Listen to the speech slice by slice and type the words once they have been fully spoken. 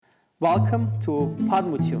Welcome to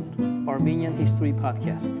Padmutun, Armenian History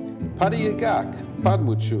Podcast. Padiyagak,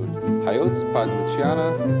 Padmuchun, Hayots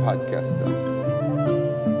Padmuchiana Podcasta.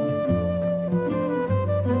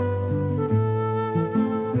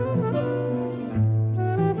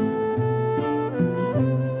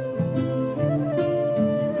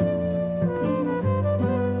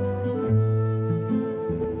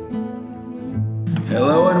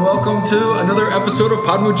 Hello and welcome to another episode of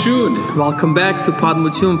Padmuchun. Welcome back to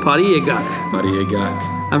Padmutun Padiyagak.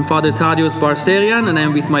 Padiyagak. I'm Father Tadios Barserian, and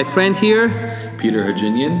I'm with my friend here, Peter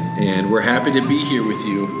Hajinian, and we're happy to be here with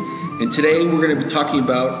you. And today we're going to be talking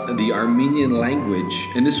about the Armenian language.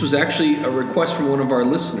 And this was actually a request from one of our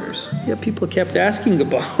listeners. Yeah, people kept asking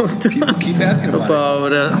about. People keep asking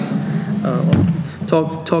about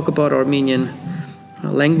talk about Armenian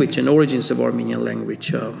language and origins of Armenian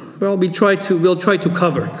language. We'll try to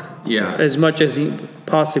cover as much as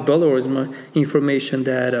possible, or as much information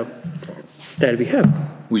that we have.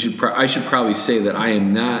 I should probably say that I am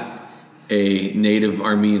not a native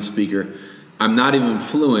Armenian speaker. I'm not even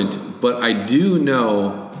fluent, but I do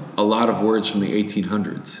know a lot of words from the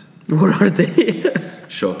 1800s. What are they?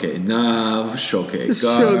 Shoke Nav, Shoke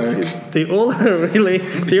Gark. They all are really.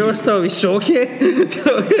 They all start with Shoke.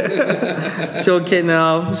 Shoke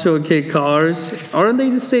Nav, Shoke Cars. Aren't they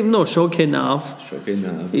the same? No, Shoke Nav. Shoke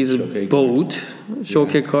Nav is a boat.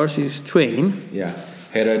 Shoke Cars is train. Yeah.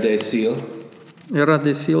 Hera de Sil. Hera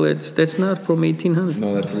de Sil, that's not from 1800.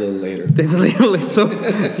 No, that's a little later. That's a little later. So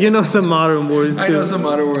you know some modern words too. I know some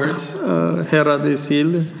modern words. Hera de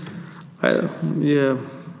Sil. Yeah.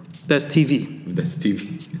 That's TV. That's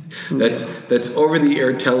TV. That's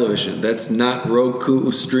over-the-air television. That's not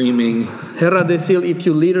Roku streaming. Hera de Sil, if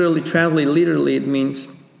you translate literally, it means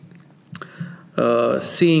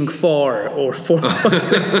seeing far or far.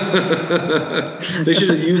 They should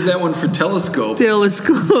have used that one for telescope.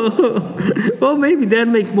 Telescope. Well, maybe that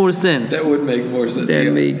makes more sense. That would make more sense.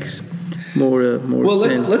 That makes more well,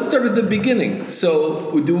 sense. let's start at the beginning.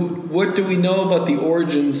 So, what do we know about the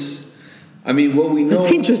origins? I mean, what we know...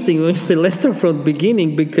 It's interesting when you say let's start from the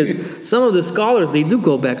beginning, because some of the scholars, they do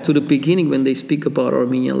go back to the beginning when they speak about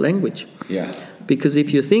Armenian language. Yeah. Because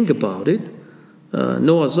if you think about it,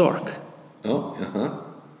 Noah's Ark. Oh, uh-huh.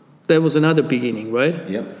 That was another beginning, right?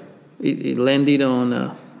 Yep. It landed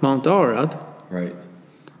on Mount Ararat. Right.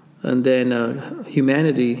 And then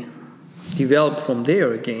humanity developed from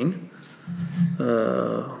there again.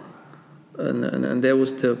 And that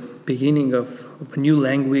was the beginning of a new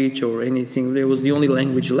language or anything. There was the only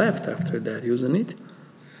language left after that, wasn't it?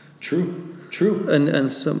 True. And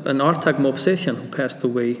Artak Movsesian, who passed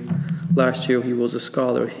away last year, he was a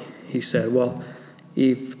scholar. He said, well,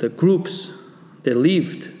 if the groups that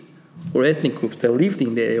lived, or ethnic groups that lived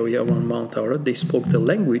in the area around Mount Ararat, they spoke the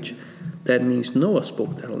language, that means Noah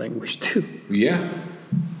spoke that language too. Yeah.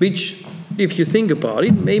 Which, if you think about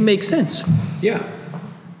it, may make sense. Yeah.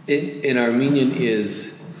 In Armenian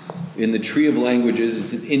is, in the tree of languages,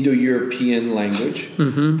 it's an Indo-European language,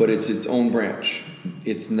 but it's its own branch.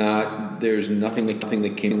 It's not, there's nothing that came, the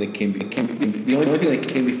only thing that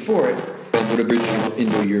came before it was the original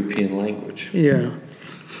Indo-European language. Yeah.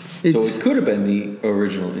 So it could have been the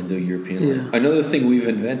original Indo-European language. Another thing we've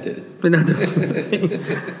invented. Another thing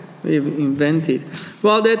we've invented.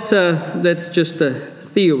 Well, that's just a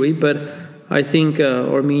theory, but I think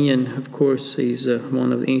Armenian, of course, is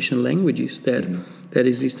one of the ancient languages that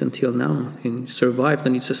exists until now and survived,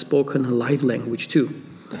 and it's a spoken live language too.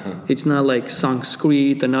 Uh-huh. It's not like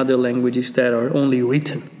Sanskrit and other languages that are only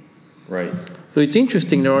written. Right. So it's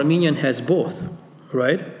interesting that Armenian has both,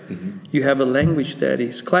 right? Mm-hmm. You have a language that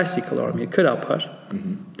is classical Armenian, Karapar,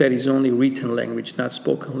 that is only written language, not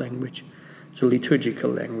spoken language. It's a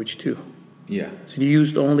liturgical language too. Yeah. It's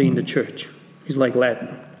used only in the church. It's like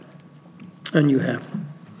Latin. And you have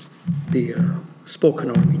the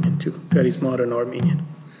spoken Armenian too. That is modern Armenian.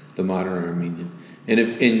 The modern Armenian. And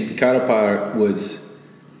in Karapar was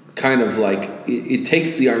kind of like, it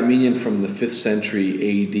takes the Armenian from the 5th century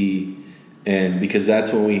AD, and because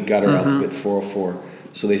that's when we got our alphabet 404.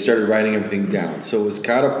 So they started writing everything down. So was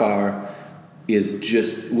Karapar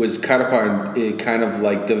kind of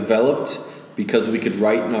like developed because we could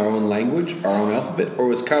write in our own language, our own alphabet, or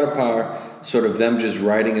was Karapar sort of them just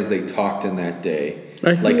writing as they talked in that day?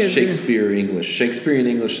 Like Shakespeare English. Shakespearean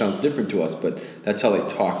English sounds different to us, but that's how they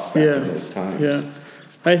talked back in those times. Yeah.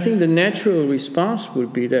 I think the natural response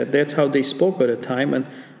would be that that's how they spoke at the time, and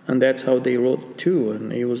that's how they wrote too.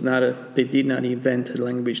 And it was they did not invent a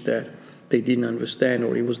language that they didn't understand,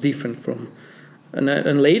 or it was different from.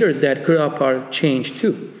 And later that Karapar changed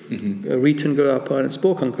too. Written Karapar and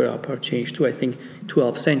spoken Karapar changed too, I think,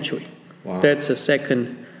 12th century. Wow. That's a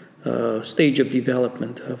second stage of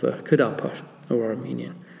development of Kudapar, or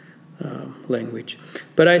Armenian language.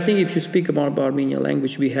 But I think if you speak about Armenian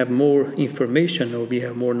language, we have more information, or we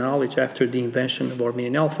have more knowledge after the invention of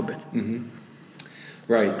Armenian alphabet. Mm-hmm.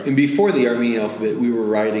 Right. And before the Armenian alphabet, we were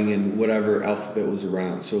writing in whatever alphabet was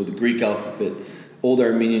around. So the Greek alphabet, old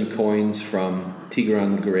Armenian coins from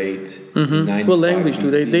Tigran the Great. Mm-hmm. What language do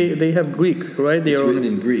they have? Greek, right? It's written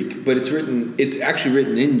in Greek, but it's actually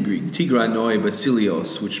written in Greek. Tigranoi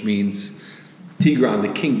Basilios, which means Tigran, the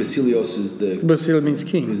king. Basilios is the... Basil means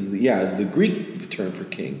king. Is the Greek term for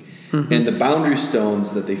king. Mm-hmm. And the boundary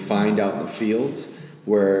stones that they find out in the fields,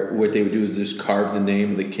 where what they would do is just carve the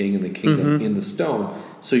name of the king and the kingdom in the stone.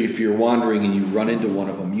 So if you're wandering and you run into one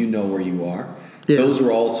of them, you know where you are. Yeah. Those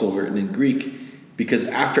were also written in Greek, because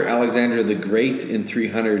after Alexander the Great in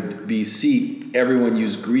 300 BC, everyone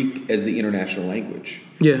used Greek as the international language.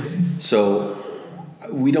 Yeah. So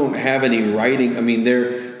we don't have any writing. I mean,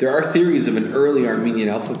 there are theories of an early Armenian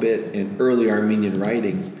alphabet and early Armenian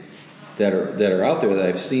writing that are out there that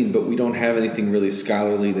I've seen, but we don't have anything really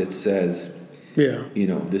scholarly that says,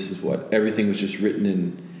 this is what everything was just written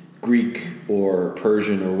in Greek or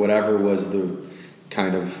Persian or whatever was the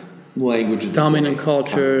kind of language of the dominant day.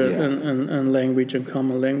 culture and language and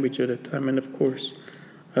common language at the time, and of course.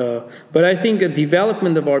 But I think the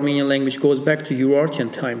development of Armenian language goes back to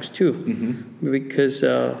Urartian times too, because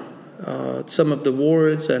some of the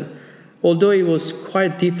words, and although it was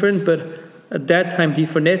quite different, but at that time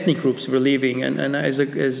different ethnic groups were living, and as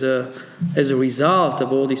a result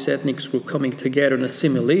of all these ethnic groups coming together and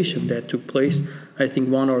assimilation that took place, I think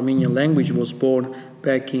one Armenian language was born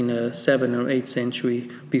back in 7th or 8th century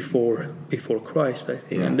before Christ, I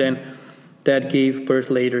think, and then that gave birth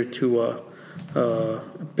later to.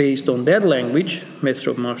 Based on that language,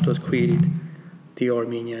 Mesrop Mashtos created the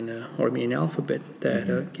Armenian alphabet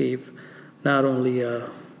that gave not only a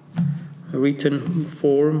written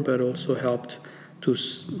form but also helped to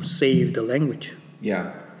save the language.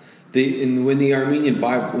 Yeah, when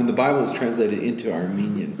the Bible was translated into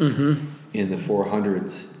Armenian in the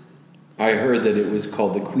 400s, I heard that it was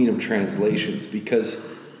called the Queen of Translations because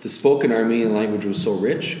the spoken Armenian language was so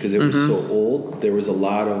rich because it was so old. There was a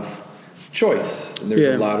lot of choice, and there's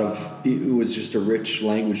a lot of it was just a rich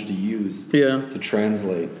language to use to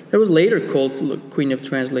translate. It was later called Queen of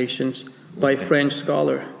Translations by a French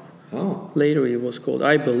scholar. Later it was called,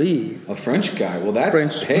 I believe, a French guy. Well,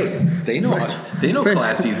 that's they know French,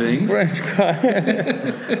 classy things. French guy.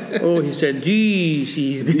 He said this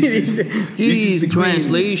is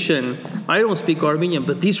translation. I don't speak Armenian,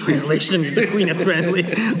 but this translation is the Queen of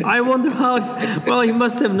Translation. I wonder how. Well, he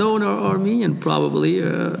must have known Armenian probably,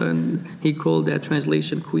 and he called that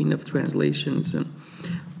translation Queen of Translations.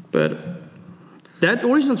 But that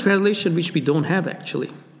original translation, which we don't have actually.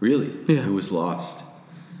 Really? Yeah. It was lost.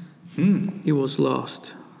 It was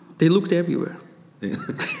lost. They looked everywhere. they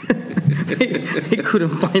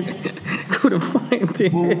couldn't find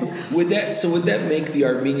it. Well, would that make the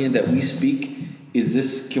Armenian that we speak?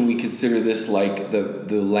 Can we consider this like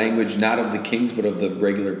the language not of the kings but of the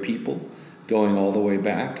regular people, going all the way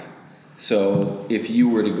back? So if you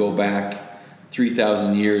were to go back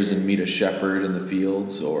 3,000 years and meet a shepherd in the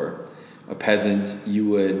fields or a peasant,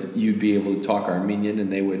 you'd be able to talk Armenian, and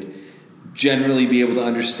they would generally be able to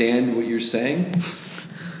understand what you're saying?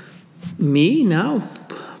 Me now,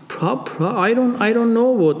 I don't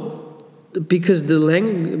know what, because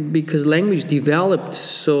language developed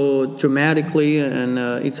so dramatically, and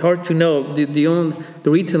it's hard to know. The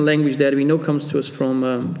written language that we know comes to us from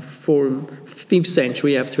 5th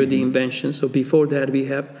century after the invention. So before that we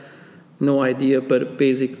have no idea, but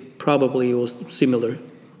probably it was similar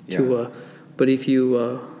to. But if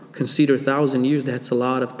you consider 1,000 years, that's a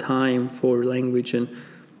lot of time for language, and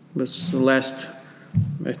the last,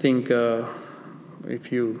 I think, a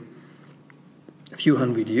few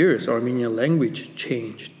hundred years, Armenian language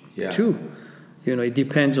changed too. It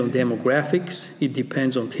depends on demographics. It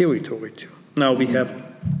depends on territory too. Now we have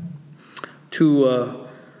two.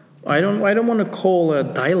 I don't want to call a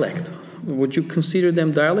dialect. Would you consider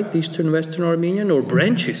them dialect, Eastern Western Armenian, or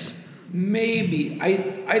branches? Maybe.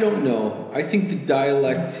 I don't know. I think the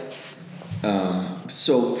dialect.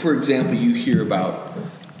 So, for example, you hear about.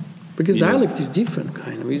 Because dialect is different,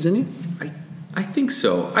 kind of, isn't it? I think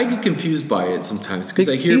so. I get confused by it sometimes because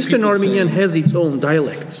I hear Eastern Armenian has its own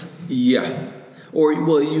dialects. Yeah. Or,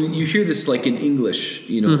 well, you hear this like in English,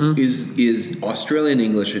 is Australian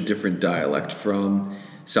English a different dialect from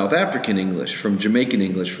South African English, from Jamaican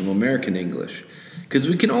English, from American English? because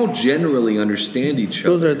we can all generally understand each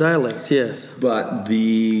Those other. are dialects, yes. But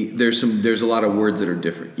there's a lot of words that are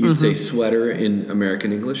different. You'd say sweater in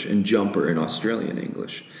American English and jumper in Australian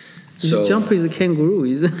English. So Jumper is the kangaroo,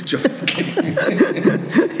 isn't it?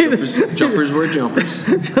 jumpers were jumpers.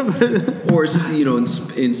 Or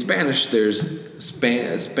in Spanish, there's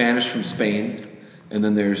Spanish from Spain, and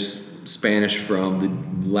then there's Spanish from the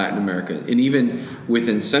Latin America, and even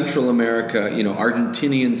within Central America,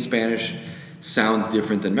 Argentinian Spanish sounds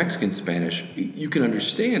different than Mexican Spanish. You can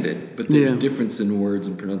understand it, but there's a difference in words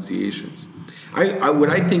and pronunciations.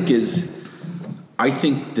 I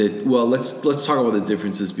think that let's talk about the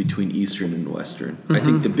differences between Eastern and Western. I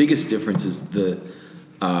think the biggest difference is the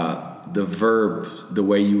verb, the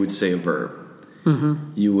way you would say a verb.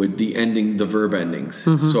 You would the verb endings.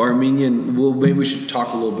 So Armenian. Maybe we should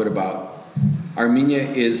talk a little bit about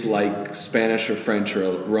Armenia. Is like Spanish or French or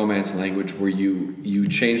a Romance language where you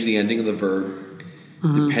change the ending of the verb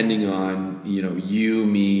depending on you,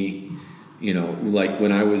 me. Like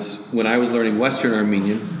when I was learning Western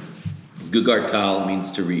Armenian. Gugartal means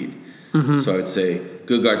to read. So I would say,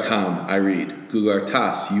 Gugartam, I read.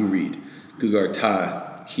 Gugartas, you read.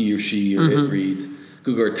 Gugarta, he or she or it reads.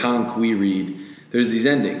 Gugartank, we read. There's these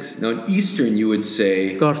endings. Now in Eastern, you would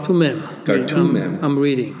say... Gartumem. I'm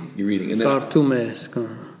reading. You're reading. And then Gartumes.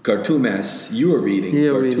 Gartumes, you are reading.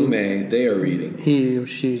 Gartume, they are reading. He or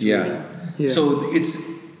she's reading. Yeah. So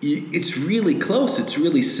it's really close. It's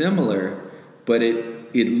really similar, but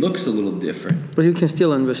it looks a little different. But you can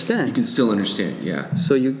still understand. You can still understand, yeah.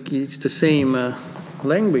 So it's the same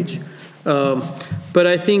language. But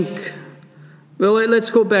I think, let's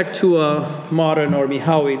go back to modern Armenian,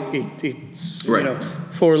 how it's, right.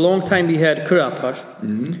 For a long time we had Kurapar,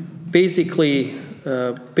 basically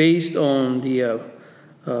based on the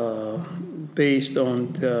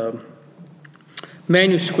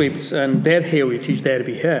manuscripts and that heritage that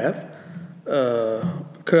we have.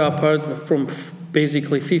 Kurapar from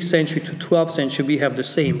basically 5th century to 12th century, we have the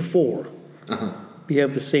same form. We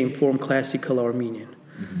have the same form, classical Armenian.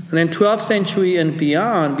 And then 12th century and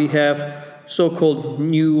beyond, we have so-called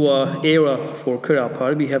new era for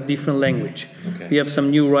Kurapar. We have different language. Okay. We have some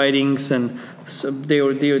new writings, and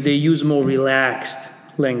they use more relaxed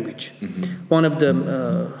language. One of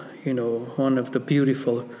the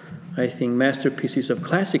beautiful, I think, masterpieces of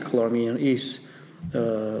classical Armenian is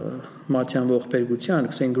Matyan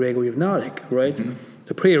Voghpergutian, St. Gregory of Narek, right?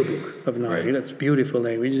 The prayer book of Narek. Right. That's beautiful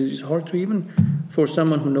language. It's hard to even, for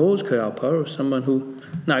someone who knows Kurapar, or someone who,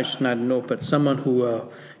 but someone who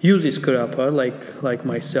uses Kurapar, like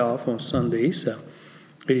myself on Sundays, it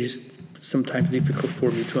is sometimes difficult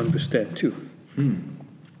for me to understand too.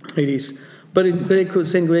 It is. But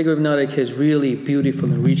St. Gregory of Narek has really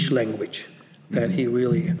beautiful and rich language that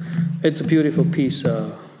it's a beautiful piece,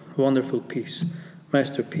 wonderful piece.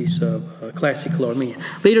 Masterpiece of classical Armenian.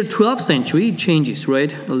 Later 12th century, it changes,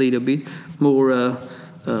 right? A little bit more,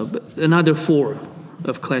 another form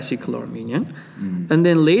of classical Armenian. And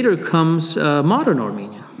then later comes modern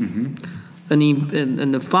Armenian.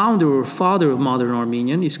 And the founder or father of modern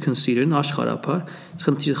Armenian is considered Ashkharapar,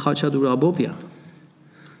 Khantij Khachadur Abovyan,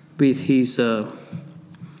 with his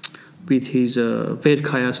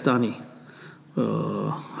Verkhayastani.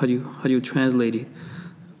 How do you translate it?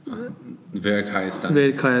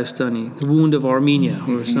 Verkhayastani, the wound of Armenia,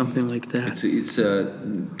 or something like that. It's a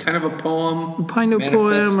kind of a poem. Kind of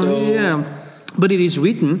manifesto. Poem, yeah. But it is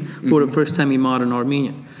written for the first time in modern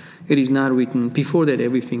Armenian. It is not written before that.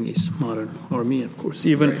 Everything is modern Armenian, of course.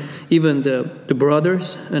 Even the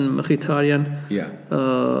brothers and Mkhitaryan,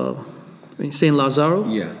 Saint Lazaro,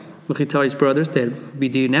 Mkhitaryan's brothers. That we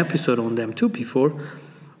did an episode on them too before.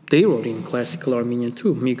 They wrote in classical Armenian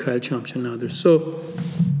too. Mikhail Chamch and others. So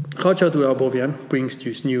Khachatur Abovyan brings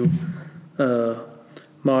this new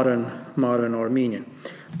modern Armenian.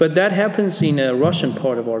 But that happens in a Russian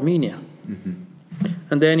part of Armenia.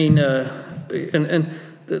 And then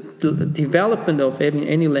the development of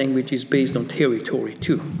any language is based on territory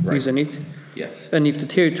too, isn't it? Yes. And if the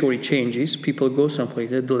territory changes, people go someplace,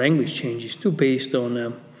 the language changes too, based on,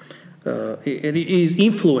 it is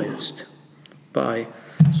influenced by.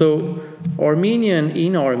 So Armenian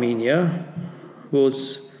in Armenia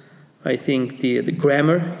was, I think, the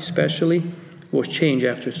grammar especially was changed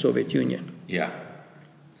after Soviet Union. Yeah.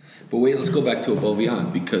 But wait, let's go back to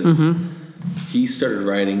Abovyan, because he started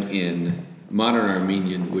writing in modern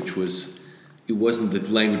Armenian, it wasn't the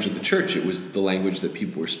language of the church, it was the language that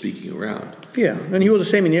people were speaking around. Yeah, and he was a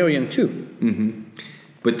seminarian too.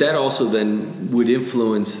 But that also then would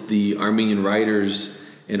influence the Armenian writers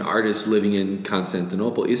and artists living in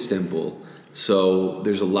Constantinople, Istanbul. So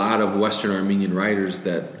there's a lot of Western Armenian writers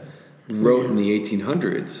that wrote in the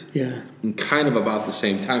 1800s, Yeah. and kind of about the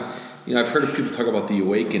same time. I've heard of people talk about the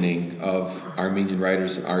awakening of Armenian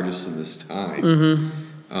writers and artists in this time.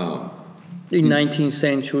 In 19th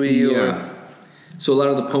century. Yeah. So a lot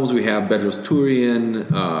of the poems we have, Bedros Turian,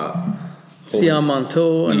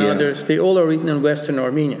 Siamanto and Yeah. others, they all are written in Western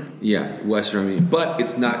Armenian. Western Armenian, but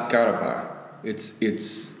it's not Karabakh.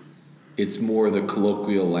 It's more the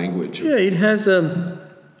colloquial language. Yeah, it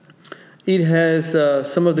has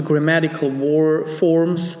some of the grammatical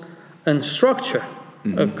forms and structure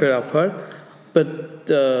of Karabakh, but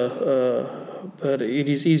it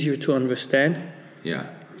is easier to understand. Yeah.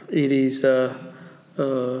 It is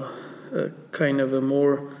kind of a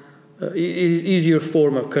more it is easier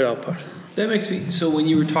form of Karabakh. That makes me. So when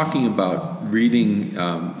you were talking about reading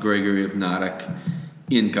Gregory of Narak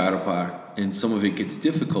in Karabakh, and some of it gets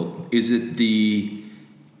difficult, is it the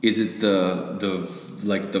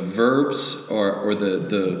like the verbs or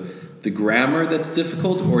the grammar that's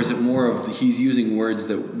difficult, or is it more of he's using words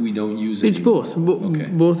that we don't use? It's both. Okay.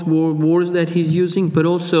 Both words that he's using, but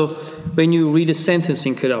also when you read a sentence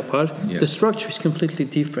in Karabakh, the structure is completely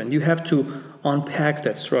different. You have to unpack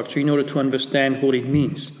that structure in order to understand what it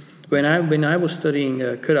means. When I was studying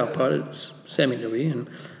Karabakh at seminary, and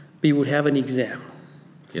we would have an exam.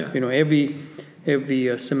 Yeah.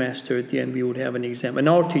 Every semester at the end we would have an exam, and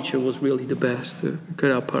our teacher was really the best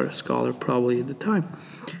Karabakh scholar probably at the time,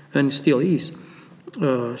 and still is.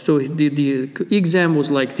 So the exam was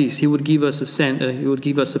like this: he would give us a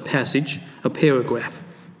passage, a paragraph,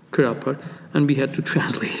 Karabakh, and we had to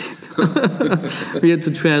translate it.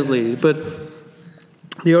 But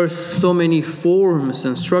there are so many forms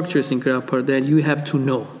and structures in Karabakh that you have to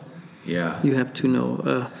know. Yeah. You have to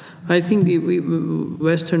know. I think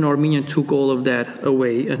Western Armenian took all of that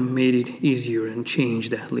away and made it easier and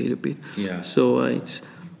changed that a little bit. Yeah. So it's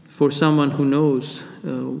for someone who knows,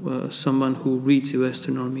 someone who reads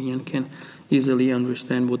Western Armenian can easily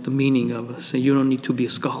understand what the meaning of it. So you don't need to be a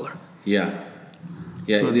scholar. Yeah.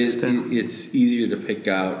 Yeah. It is. It's easier to pick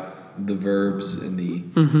out the verbs and the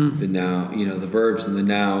noun. The verbs and the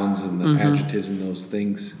nouns and the adjectives and those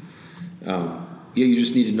things. You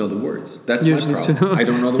just need to know the words. That's my problem. I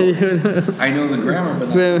don't know the words. I know the grammar,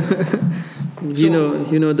 but you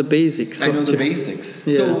know the basics. I know the basics.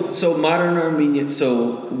 Yeah. So modern Armenian.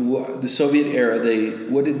 So the Soviet era.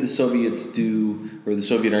 What did the Soviets do, or the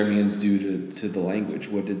Soviet Armenians do to the language?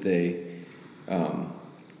 What did they?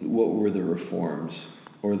 What were the reforms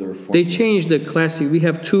or the reforms? They changed the classic. We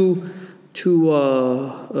have two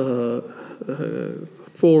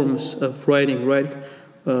forms of writing, right?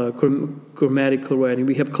 Grammatical writing.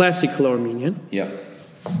 We have classical Armenian. Yeah.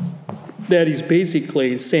 That is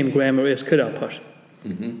basically the same grammar as Karabakh.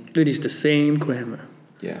 It is the same grammar.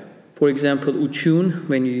 Yeah. For example, uchun,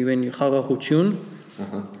 when you chagach uchun,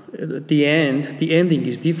 the ending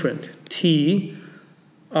is different. T,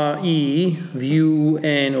 E, view,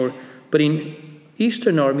 N, but in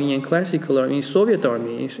Eastern Armenian, classical Armenian, in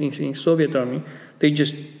Soviet Armenian, they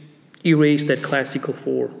just erase that classical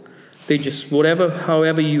form. They just,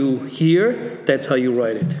 however you hear, that's how you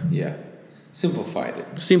write it. Yeah. Simplified it,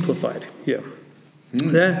 yeah.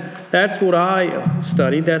 That's what I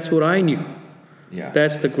studied, that's what I knew. Yeah.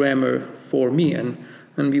 That's the grammar for me. And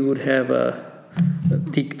we would have a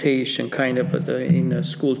dictation kind of in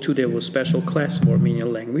school too. There was special class of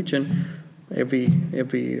Armenian language, and every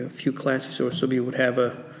few classes or so we would have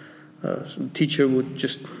a teacher would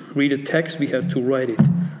just read a text, we had to write it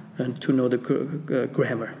and to know the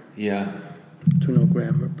grammar. Yeah. To know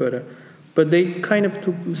grammar, but they kind of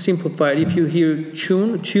simplify it. If you hear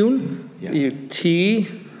tune, you T,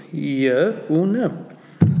 yeah, una.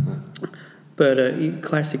 But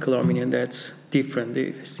classical Armenian, that's different.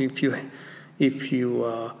 If you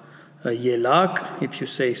yelak, if you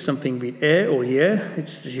say something with e or ye,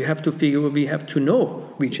 you have to figure. We have to know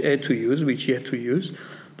which e to use, which ye to use.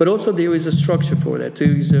 But also there is a structure for that.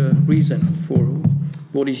 There is a reason for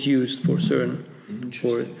what is used for certain.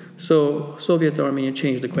 So Soviet Armenian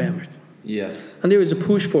changed the grammar. Yes. And there is a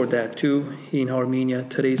push for that too in Armenia,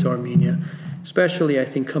 today's Armenia, especially I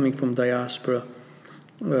think coming from diaspora,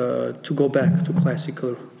 to go back to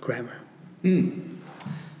classical grammar.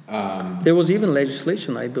 There was even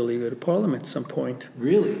legislation, I believe, at the parliament at some point.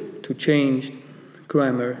 Really? To change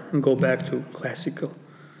grammar and go back to classical.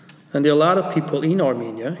 And there are a lot of people in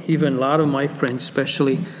Armenia, even a lot of my friends,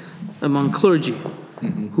 especially among clergy,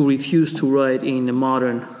 who refuse to write in a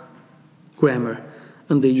modern grammar,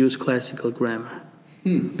 and they use classical grammar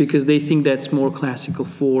because they think that's more classical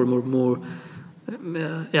form or more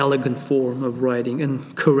elegant form of writing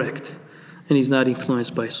and correct, and is not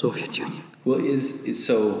influenced by Soviet Union. Well,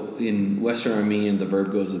 so in Western Armenian, the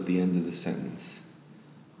verb goes at the end of the sentence.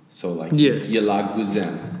 So like Yes. Yelag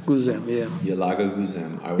Guzem. Guzem, yeah. Yelaga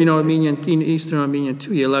Guzem. In Armenian, in Eastern Armenian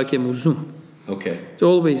too, Yelag Muzum. Okay. It's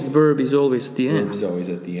always, the verb is always at the end. Verb is always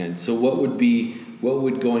at the end. So what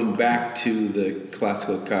would going back to the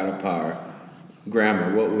classical Karapar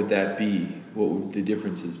grammar, what would that be? What would the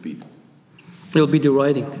differences be? It'll be the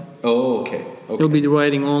writing. Oh, okay. It'll be the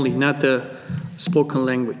writing only, not the spoken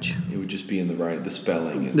language. It would just be in the writing, the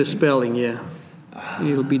spelling. The spelling, yeah.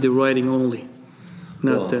 It'll be the writing only,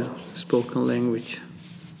 not the spoken language.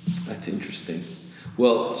 That's interesting.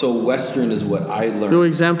 Well, so Western is what I learned. For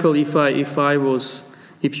example, if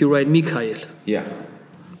you write Mikhail, Yeah.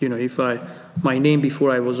 my name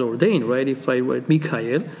before I was ordained, right? If I write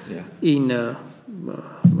Mikhail in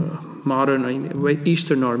modern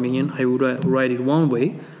Eastern Armenian, I would write it one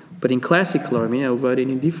way, but in classical Armenian, I would write it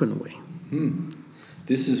in a different way.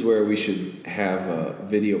 This is where we should have a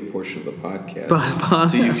video portion of the podcast, But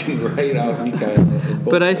so you can write out Mikhail.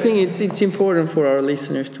 But I think it's important for our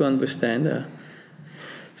listeners to understand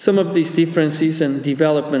some of these differences and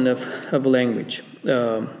development of language.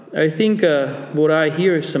 I think what I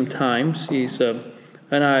hear sometimes is,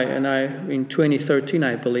 and I in 2013,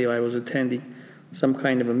 I believe I was attending some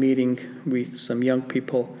kind of a meeting with some young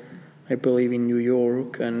people, I believe in New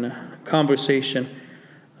York, and conversation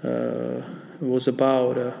was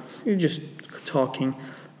about just talking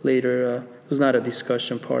later. It was not a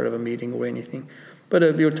discussion part of a meeting or anything, but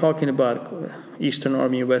we were talking about Eastern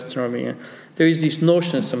Armenian, Western Armenian. There is this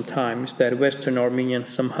notion sometimes that Western Armenian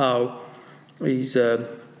somehow is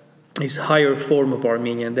higher form of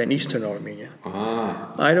Armenian than Eastern Armenian.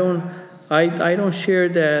 I don't share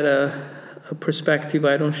that perspective.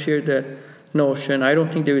 I don't share that notion. I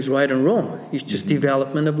don't think there is right and wrong. It's just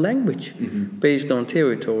development of language based on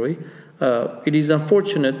territory. It is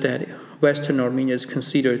unfortunate that Western Armenian is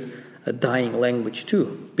considered a dying language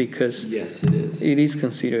too, because yes, it is. It is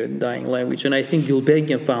considered a dying language. And I think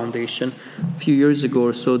Gulbenkian Foundation, a few years ago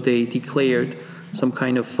or so, they declared some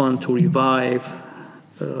kind of fund to revive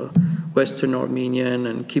Western Armenian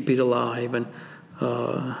and keep it alive. And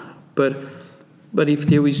but if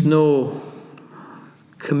there is no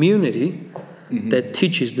community that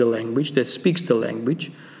teaches the language, that speaks the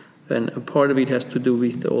language, and a part of it has to do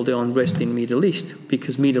with all the unrest in Middle East,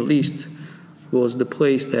 because Middle East was the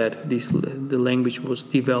place that the language was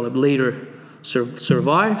developed later,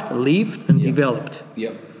 survived, lived, and developed.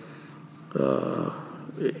 Yep.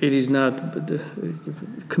 It is not, there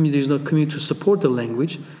is no community to support the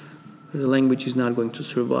language. The language is not going to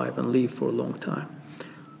survive and live for a long time.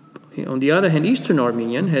 On the other hand, Eastern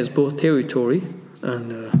Armenian has both territory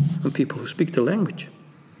and people who speak the language.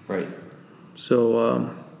 Right.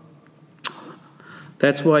 So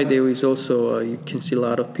that's why there is also, you can see a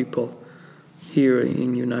lot of people here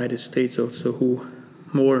in the United States also who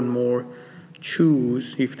more and more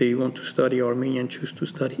choose, if they want to study Armenian, choose to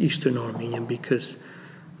study Eastern Armenian, because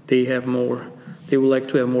they would like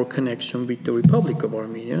to have more connection with the Republic of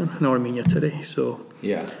Armenia and Armenia today. So,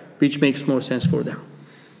 which makes more sense for them.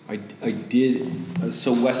 I did,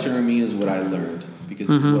 so Western Armenian is what I learned, because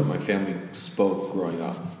it's what my family spoke growing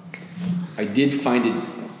up. I did find it,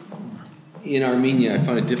 in Armenia, I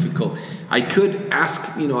found it difficult. I could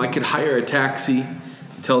ask, I could hire a taxi,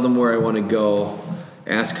 tell them where I want to go,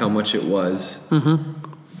 ask how much it was.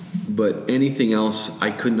 But anything else,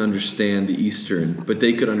 I couldn't understand the Eastern, but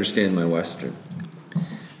they could understand my Western.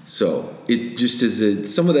 So it just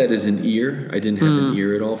is, some of that is an ear. I didn't have an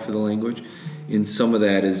ear at all for the language. And some of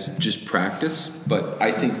that is just practice. But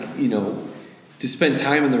I think, to spend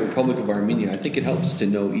time in the Republic of Armenia, I think it helps to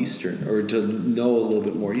know Eastern, or to know a little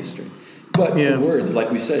bit more Eastern. But the words, like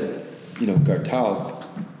we said, Gartal,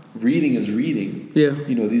 reading is reading. Yeah.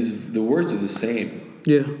 The words are the same.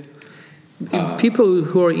 Yeah. People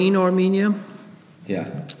who are in Armenia,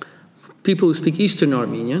 people who speak Eastern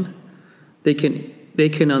Armenian, they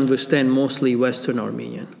can understand mostly Western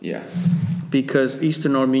Armenian. Yeah. Because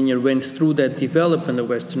Eastern Armenian went through that development of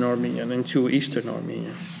Western Armenian into Eastern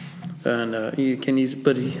Armenian. And you can use,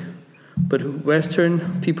 but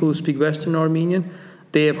Western people who speak Western Armenian,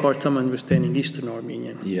 they have hard time understanding Eastern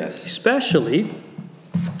Armenian. Yes. Especially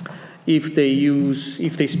if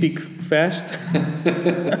they speak fast,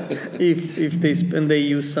 if they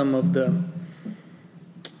use some of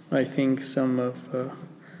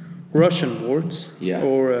Russian words,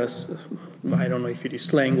 or I don't know if it is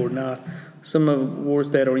slang or not. Some of words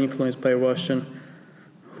that are influenced by Russian,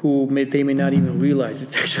 they may not even realize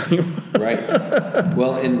it's actually Right.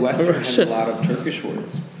 Well, in Western has a Russian. lot of Turkish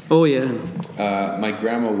words. Oh yeah, My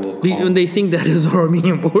grandma will call and they think that is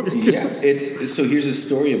Armenian words too. Yeah, so here's a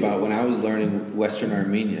story about when I was learning Western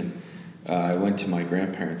Armenian. I went to my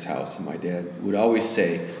grandparents' house, and my dad would always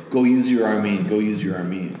say, "Go use your Armenian. Go use your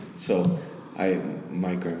Armenian." So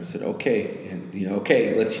my grandma said, "Okay," and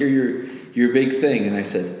okay, let's hear your big thing. And I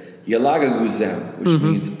said, "Yalaga guzem," which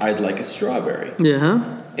means I'd like a strawberry.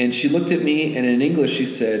 Yeah. And she looked at me, and in English she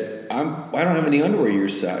said, I don't have any underwear your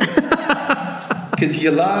size. Because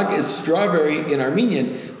yalag is strawberry in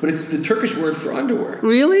Armenian, but it's the Turkish word for underwear.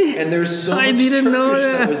 Really? And there's so I much didn't Turkish know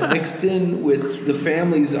that that. was mixed in with the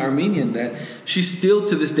family's Armenian that she still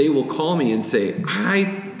to this day will call me and say,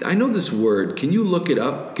 I know this word. Can you look it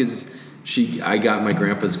up? Because I got my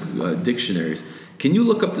grandpa's dictionaries. Can you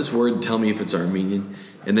look up this word and tell me if it's Armenian?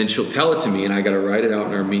 And then she'll tell it to me, and I got to write it out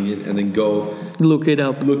in Armenian and then go Look it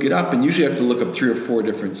up. And usually I have to look up 3 or 4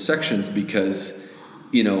 different sections because,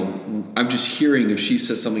 I'm just hearing if she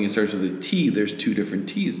says something that starts with a T, there's 2 different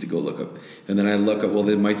T's to go look up. And then I look up, well,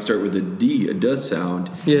 they might start with a D, a does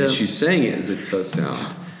sound. Yeah. And she's saying it as a does sound.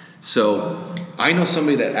 So I know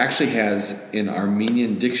somebody that actually has an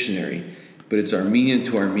Armenian dictionary, but it's Armenian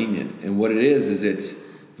to Armenian. And what it is it's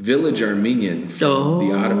Village Armenian from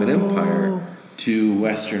the Ottoman Empire to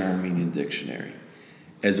Western Armenian dictionary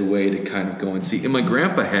as a way to kind of go and see. And my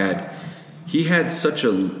grandpa had such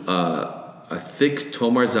a thick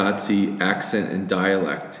Tomarzazi accent and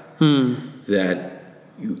dialect that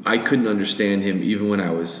I couldn't understand him even when I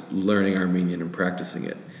was learning Armenian and practicing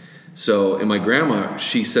it. So, and my grandma,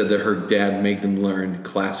 she said that her dad made them learn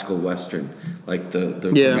classical Western, like the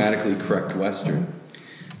grammatically correct Western.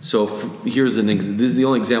 So this is the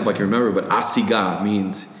only example I can remember, but asiga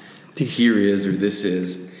means here is or this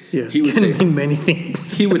is. Yeah, he would can say mean many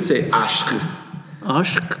things. He would say ashk.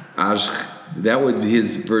 Ashk? Ashk. That would be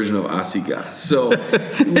his version of asiga. So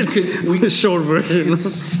we short version.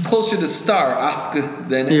 It's closer to star ask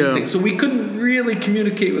than anything. Yeah. So we couldn't really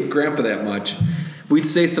communicate with Grandpa that much. We'd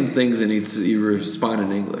say some things and he'd respond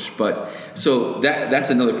in English. But so that's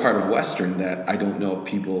another part of Western that I don't know if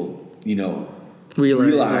people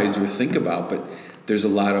realize or think about. But there's a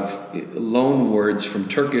lot of loan words from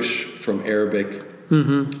Turkish, from Arabic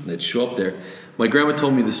that show up there. My grandma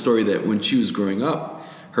told me the story that when she was growing up,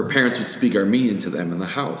 her parents would speak Armenian to them in the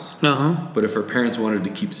house. But if her parents wanted to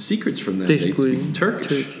keep secrets from them, they'd speak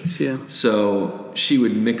Turkish. Yeah. So she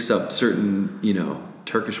would mix up certain,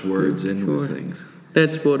 Turkish words in with things.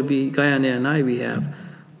 That's what Guyana and I have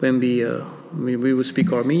when we would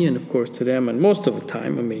speak Armenian, of course, to them, and most of the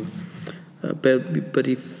time, but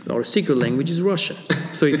if our secret language is Russian,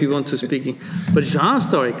 so if you want to speak, but Jean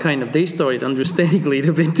they started understanding a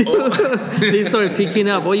little bit too. They started picking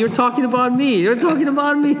up. Oh, you're talking about me. You're talking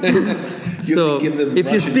about me. So if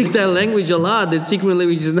you speak that language a lot, the secret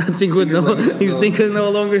language is not secret. Secret no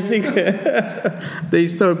longer secret. They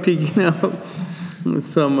start picking up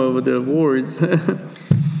some of the words.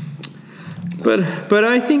 But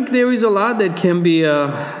I think there is a lot that can be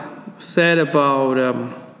said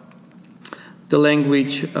about the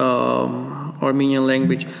language, Armenian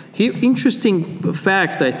language. Interesting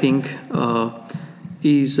fact, I think,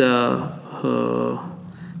 is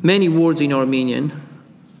many words in Armenian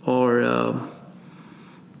are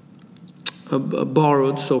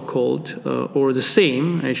borrowed, so-called, or the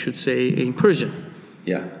same, I should say, in Persian.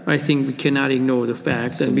 Yeah. I think we cannot ignore the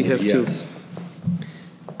fact that we have to.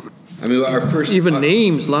 Our first... Even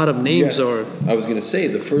names, a lot of names are... I was going to say,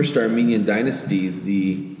 the first Armenian dynasty,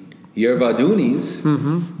 the Yervadunis,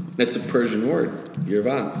 that's a Persian word,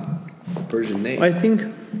 Yervant, a Persian name. I think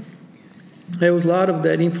there was a lot of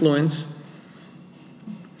that influence,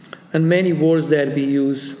 and many words that we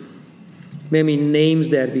use, many names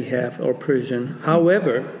that we have are Persian.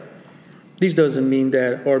 However, this doesn't mean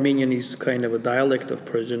that Armenian is kind of a dialect of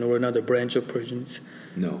Persian or another branch of Persian. It's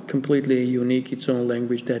completely unique, its own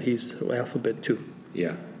language that is alphabet too.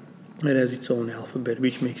 Yeah. It has its own alphabet,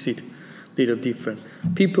 which makes it little different.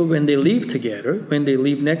 People, when they live together, when they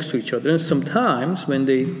live next to each other, and sometimes when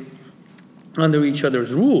they under each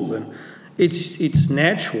other's rule, and it's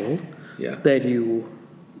natural that you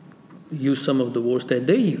use some of the words that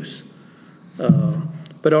they use.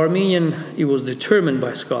 But Armenian, it was determined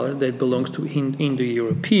by scholars that it belongs to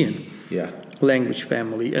Indo-European language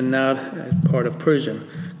family and not part of Persian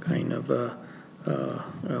kind of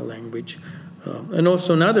language. And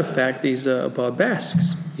also another fact is about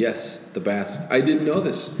Basques. Yes, the Basque. I didn't know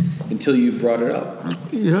this until you brought it up.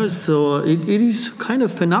 Yeah, so it is kind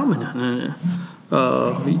of phenomenon.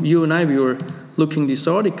 You and I, we were looking this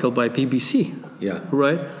article by BBC. Yeah.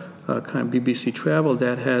 Right? kind of BBC Travel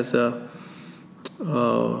that has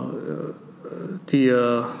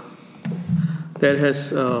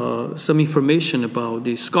some information about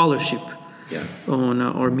the scholarship on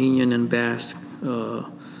Armenian and Basque,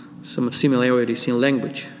 some similarities in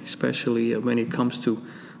language, especially when it comes to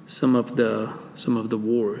some of the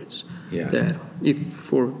words. That, if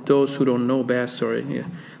for those who don't know Basque,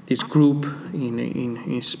 this group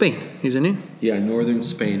in Spain, isn't it? Yeah, northern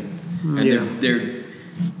Spain, and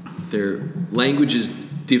their language is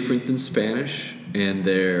different than Spanish, and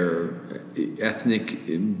their ethnic,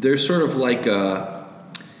 they're sort of like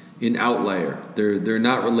an outlier. They're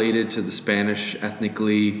not related to the Spanish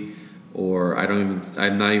ethnically, or I'm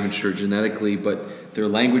not even sure genetically, but their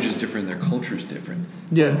language is different, their culture is different.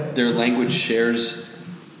 Yeah. Their language shares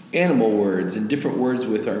animal words and different words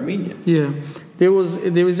with Armenian. Yeah. There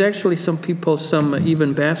was actually some people, some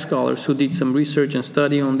even Basque scholars who did some research and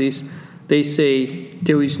study on this. They say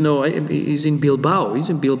there is no, is in Bilbao.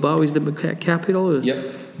 Isn't Bilbao is the capital? Yep.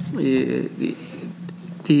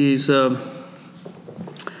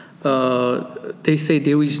 They say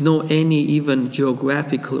there is no any even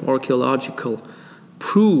geographical, archaeological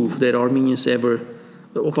proof that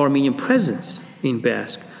of Armenian presence in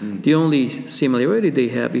Basque. The only similarity they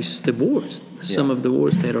have is the words. Some of the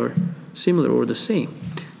words that are similar or the same,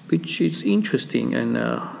 which is interesting, and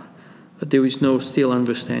there is no still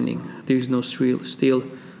understanding. There is no still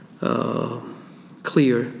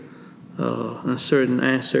clear and certain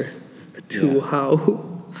answer to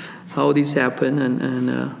how this happened,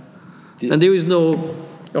 and there is no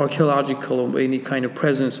archaeological or any kind of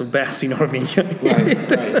presence of Basque in Armenia. Right.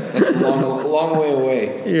 That's a long way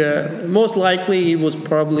away. Yeah, most likely it was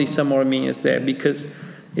probably some Armenians there, because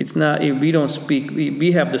it's not, we don't speak,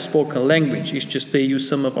 we have the spoken language, it's just they use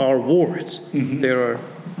some of our words. There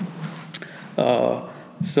are,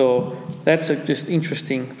 so that's a just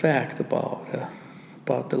interesting fact about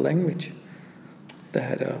the language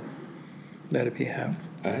that we have.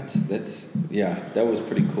 That was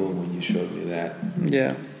pretty cool when you showed me that.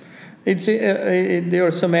 Yeah, there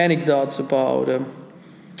are some anecdotes about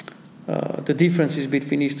the differences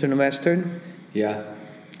between Eastern and Western. Yeah.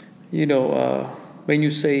 When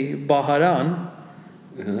you say Baharan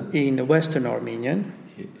in Western Armenian,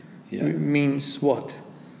 it means what?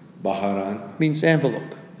 Baharan means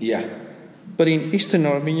envelope. Yeah. But in Eastern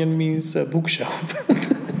Armenian means bookshelf.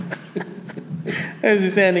 There's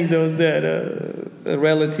this anecdote that a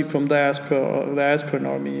relative from diaspora in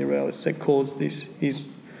Armenia calls this his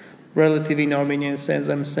relative in Armenia and says,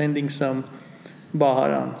 "I'm sending some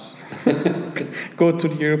Baharans. Go to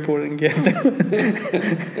the airport and get them."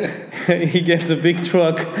 He gets a big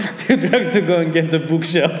truck to go and get the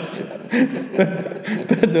bookshelves.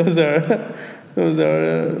 but those are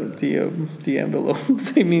the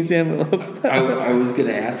envelopes. It means envelopes. I was going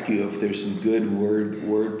to ask you if there's some good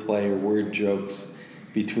word play or word jokes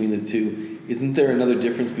between the two. Isn't there another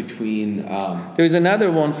difference between? There's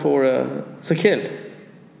another one for tsakel.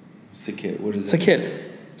 Tsakel. What is that?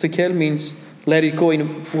 Tsakel means let it go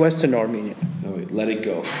in Western Armenian. Oh wait, let it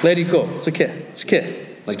go. Let it go. Tsakel.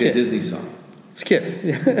 Like a Disney song. Tsakel.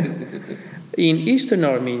 In Eastern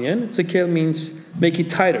Armenian, tsakel means make it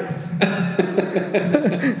tighter.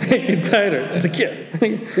 Make it tighter.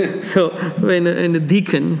 Tsakel. So when the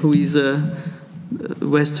deacon, who is a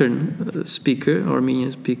Western speaker,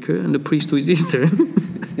 Armenian speaker, and the priest who is Eastern.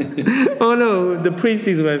 Oh no, the priest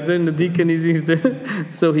is Western, the deacon is Eastern.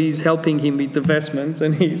 So he's helping him with the vestments,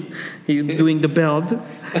 and he's doing the belt.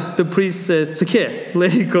 The priest says, "It's okay,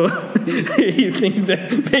 let it go." He thinks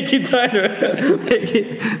that make it tighter,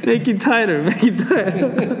 make it tighter.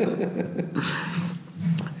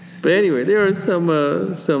 But anyway, there are some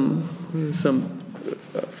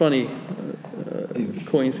funny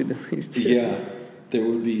coincidences. Yeah, there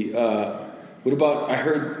would be. What about? I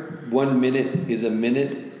heard 1 minute is a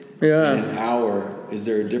minute. Yeah. And an hour. Is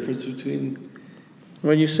there a difference between?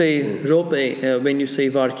 When you say rope, when you say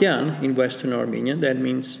varkyan in Western Armenian, that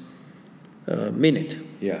means minute.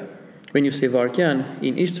 Yeah. When you say varkyan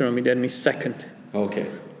in Eastern Armenian, that means second. Okay.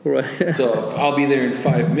 Right. So if I'll be there in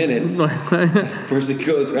 5 minutes, person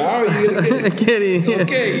goes, "How are you gonna get it?"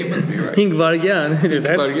 Okay, you must be right. Hing varkyan,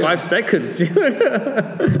 that's 5 seconds.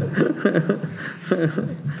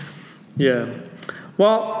 Yeah.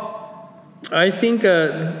 Well, I think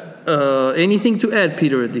anything to add,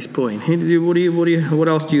 Peter, at this point? What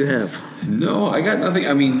else do you have? No, I got nothing.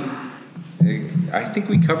 I mean, I think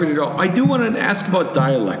we covered it all. I do want to ask about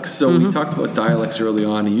dialects. So we talked about dialects early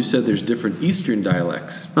on, and you said there's different Eastern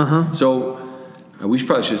dialects. So we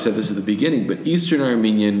probably should have said this at the beginning, but Eastern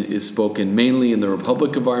Armenian is spoken mainly in the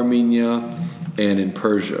Republic of Armenia and in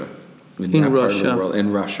Persia, in that Russia. part of the world,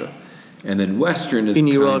 in Russia. And then Western is in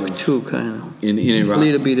kind Iraq of, too, kind of. In Iraq. A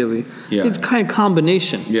little bit of it. Yeah. It's kind of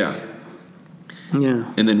combination. Yeah.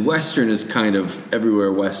 Yeah. And then Western is kind of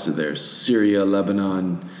everywhere west of there. Syria,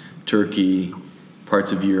 Lebanon, Turkey,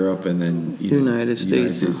 parts of Europe, and then United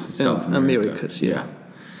States and South America. Americas, yeah.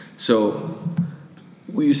 So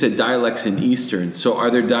you said dialects in Eastern. So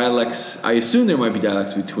are there dialects? I assume there might be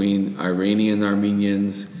dialects between Iranian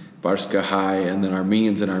Armenians, Barskahai, and then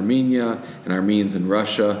Armenians in Armenia, and Armenians in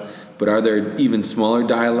Russia. But are there even smaller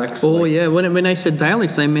dialects? Oh, yeah. When I said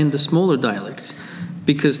dialects, I meant the smaller dialects.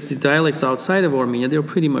 Because the dialects outside of Armenia, they're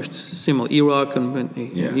pretty much similar. Iraq and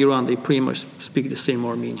Iran, they pretty much speak the same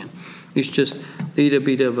Armenian. It's just a little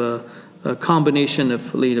bit of a combination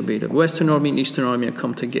of a little bit of Western Armenian, Eastern Armenian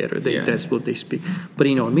come together. That's what they speak. But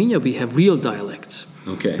in Armenia, we have real dialects.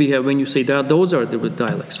 Okay. We have, when you say that, those are the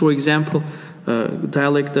dialects. For example,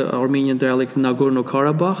 the Armenian dialect of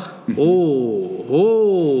Nagorno-Karabakh.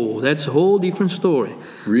 That's a whole different story.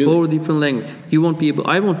 Really? Whole different language.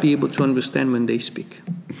 I won't be able to understand when they speak.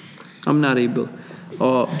 I'm not able.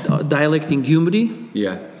 Dialect in Gyumri.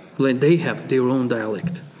 Yeah. When they have their own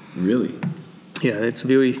dialect. Really? Yeah, it's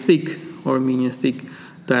very thick, Armenian thick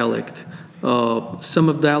dialect. Some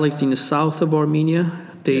of dialects in the south of Armenia,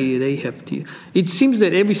 they have it seems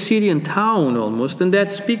that every city and town almost, and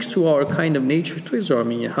that speaks to our kind of nature towards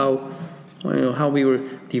Armenia, how we were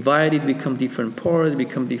divided, become different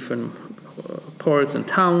parts and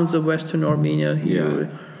towns of Western Armenia. Here,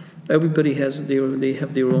 everybody they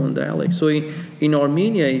have their own dialect. So in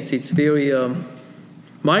Armenia, it's very.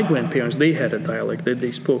 My grandparents, they had a dialect that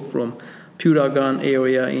they spoke from Puragan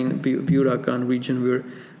area in Puragan region where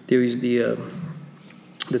there is the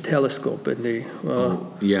telescope and they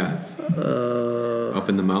up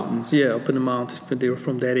in the mountains. Yeah, up in the mountains. They were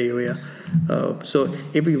from that area. So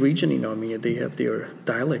every region in Armenia, they have their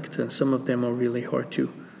dialect, and some of them are really hard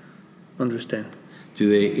to understand. Do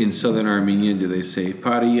they, in southern Armenia, do they say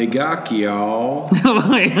 "Pariyagak, y'all"?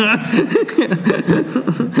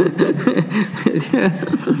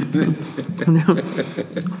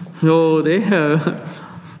 No, they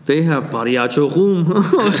have Pariyachohum.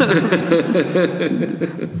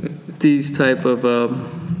 These type of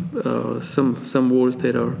some words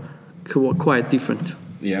that are quite different.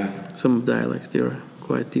 Yeah. Some dialects, they are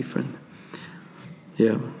quite different.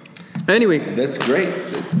 Yeah. Anyway, that's great.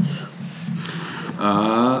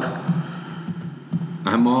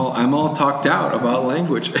 I'm all talked out about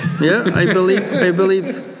language. Yeah, I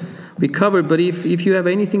believe we covered. But if you have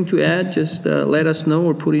anything to add, just let us know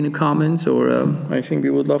or put in the comments. Or I think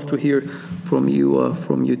we would love to hear from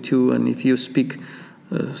you too. And if you speak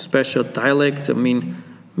special dialect, I mean,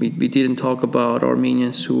 we didn't talk about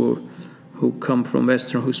Armenians who come from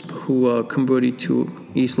Western, who converted to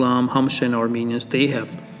Islam. Hamshen Armenians, they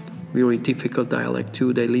have very difficult dialect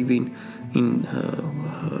too. They live in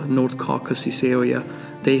North Caucasus area.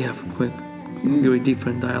 They have very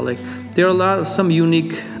different dialect. There are some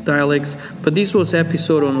unique dialects, but this was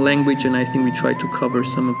episode on language, and I think we tried to cover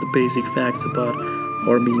some of the basic facts about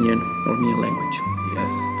Armenian language.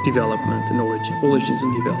 Yes. Development and origins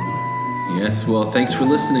and development. Yes. Well, thanks for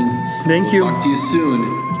listening. Thank you. We'll talk to you soon.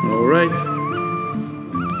 All right.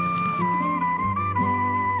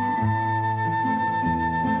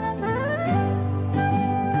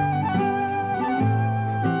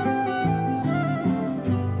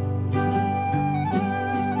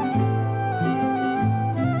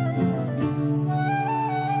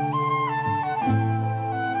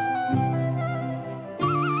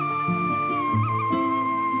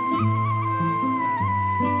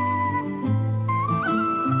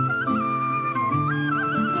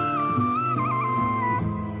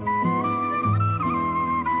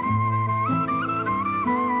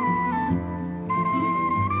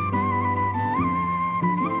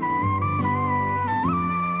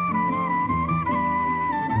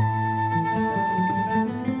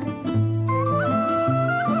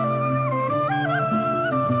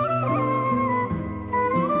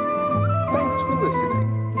 Thanks for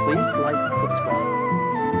listening. Please like and subscribe.